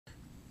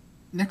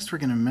Next we're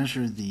going to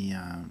measure the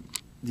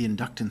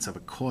inductance of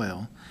a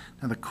coil.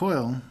 Now the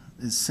coil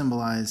is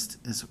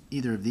symbolized as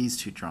either of these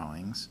two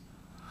drawings.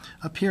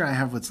 Up here I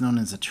have what's known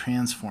as a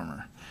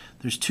transformer.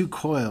 There's two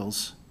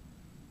coils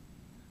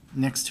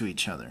next to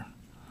each other,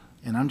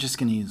 and I'm just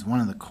going to use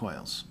one of the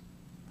coils.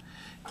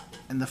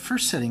 And the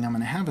first setting I'm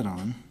going to have it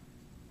on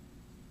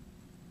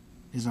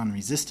is on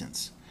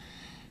resistance.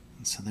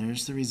 And so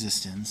there's the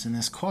resistance, and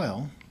this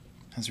coil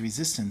has a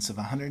resistance of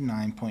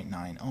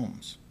 109.9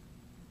 ohms.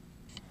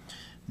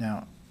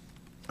 Now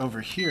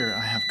over here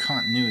I have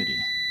continuity.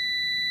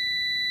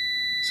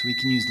 So we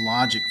can use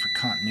logic for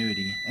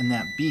continuity, and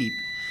that beep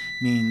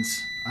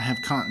means I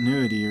have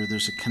continuity or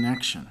there's a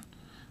connection.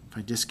 If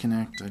I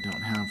disconnect, I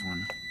don't have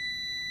one.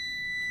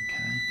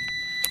 Okay.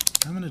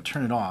 I'm going to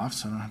turn it off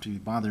so I don't have to be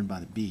bothered by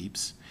the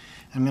beeps.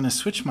 I'm going to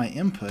switch my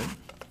input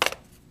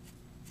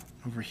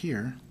over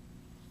here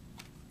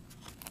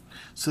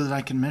so that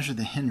I can measure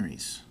the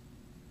henries.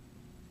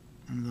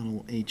 And the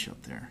little H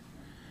up there.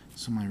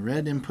 So my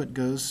red input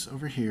goes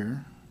over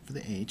here for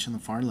the H on the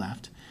far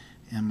left,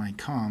 and my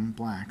COM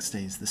black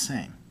stays the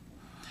same.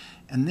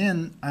 And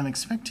then I'm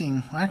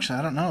expecting, well actually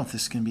I don't know if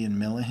this is going to be in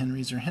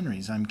millihenries or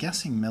henries. I'm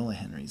guessing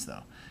millihenries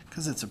though,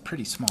 because it's a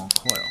pretty small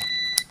coil.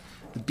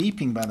 The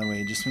beeping, by the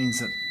way, just means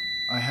that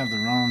I have the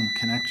wrong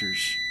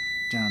connectors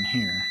down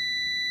here.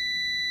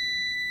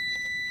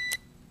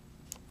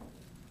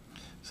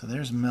 So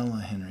there's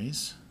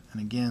millihenries,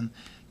 and again,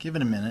 give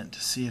it a minute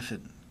to see if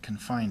it can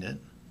find it.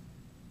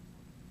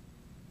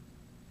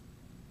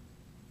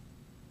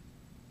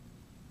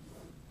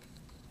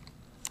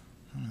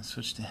 I'm going to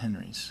switch to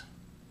henries.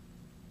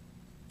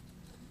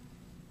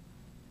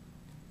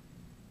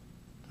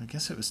 I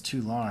guess it was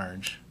too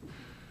large.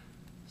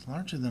 It's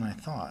larger than I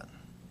thought.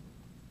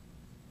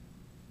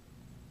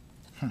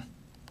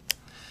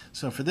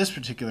 So for this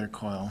particular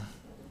coil,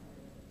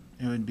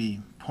 it would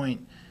be oh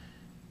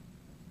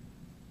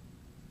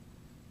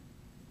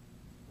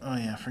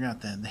yeah, I forgot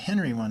that. The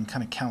Henry one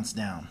kind of counts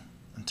down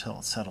until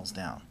it settles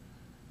down.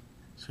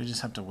 So we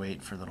just have to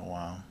wait for a little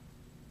while.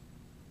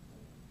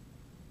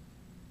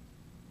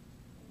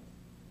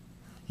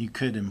 You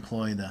could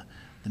employ the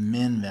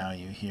min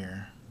value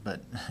here,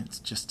 but it's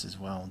just as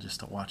well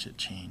just to watch it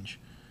change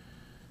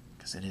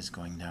because it is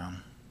going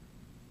down.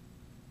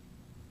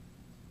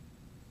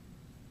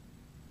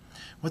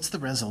 What's the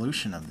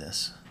resolution of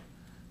this?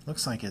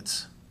 Looks like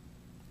it's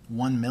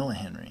 1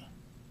 millihenry,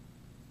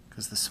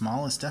 because the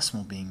smallest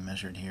decimal being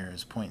measured here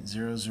is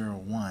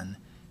 0.001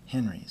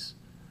 henries,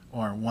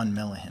 or 1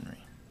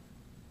 millihenry.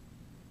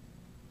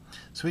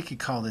 So we could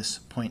call this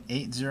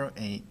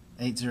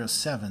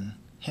 0.808807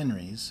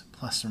 henries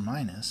plus or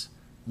minus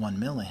 1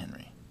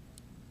 millihenry.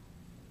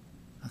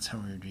 That's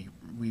how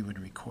we would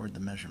record the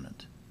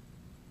measurement.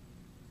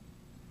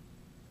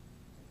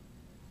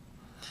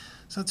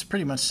 So it's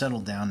pretty much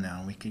settled down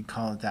now. We could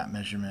call it that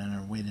measurement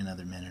or wait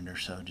another minute or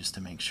so just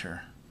to make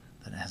sure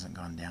that it hasn't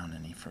gone down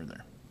any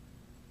further.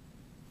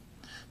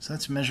 So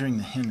that's measuring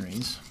the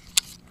henries.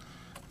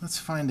 Let's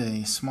find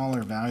a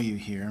smaller value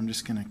here. I'm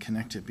just going to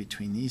connect it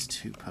between these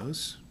two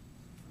posts.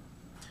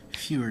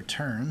 Fewer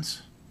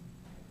turns.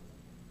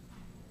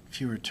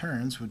 Fewer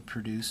turns would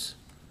produce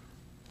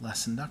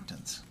less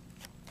inductance.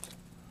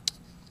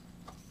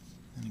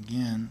 And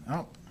again,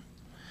 oh,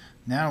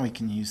 now we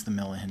can use the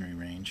millihenry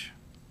range.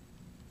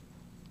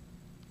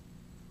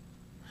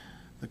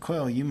 The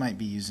coil you might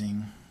be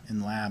using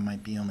in lab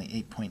might be only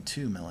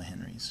 8.2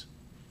 millihenries.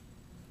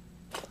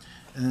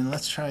 And then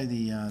let's try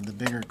the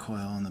bigger coil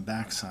on the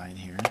back side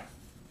here.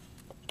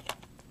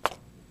 The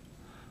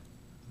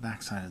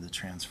back side of the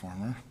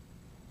transformer.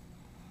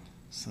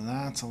 So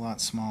that's a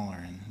lot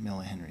smaller in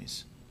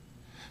millihenries.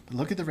 But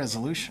look at the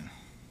resolution.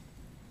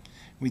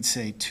 We'd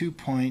say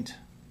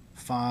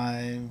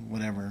 2.5,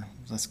 whatever,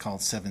 let's call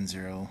it 70,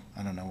 I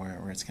don't know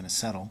where it's going to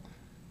settle,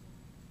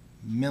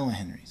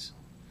 millihenries.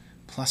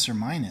 Plus or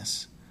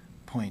minus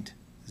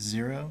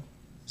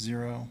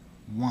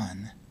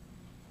 0.001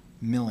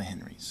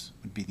 millihenries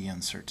would be the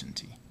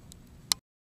uncertainty.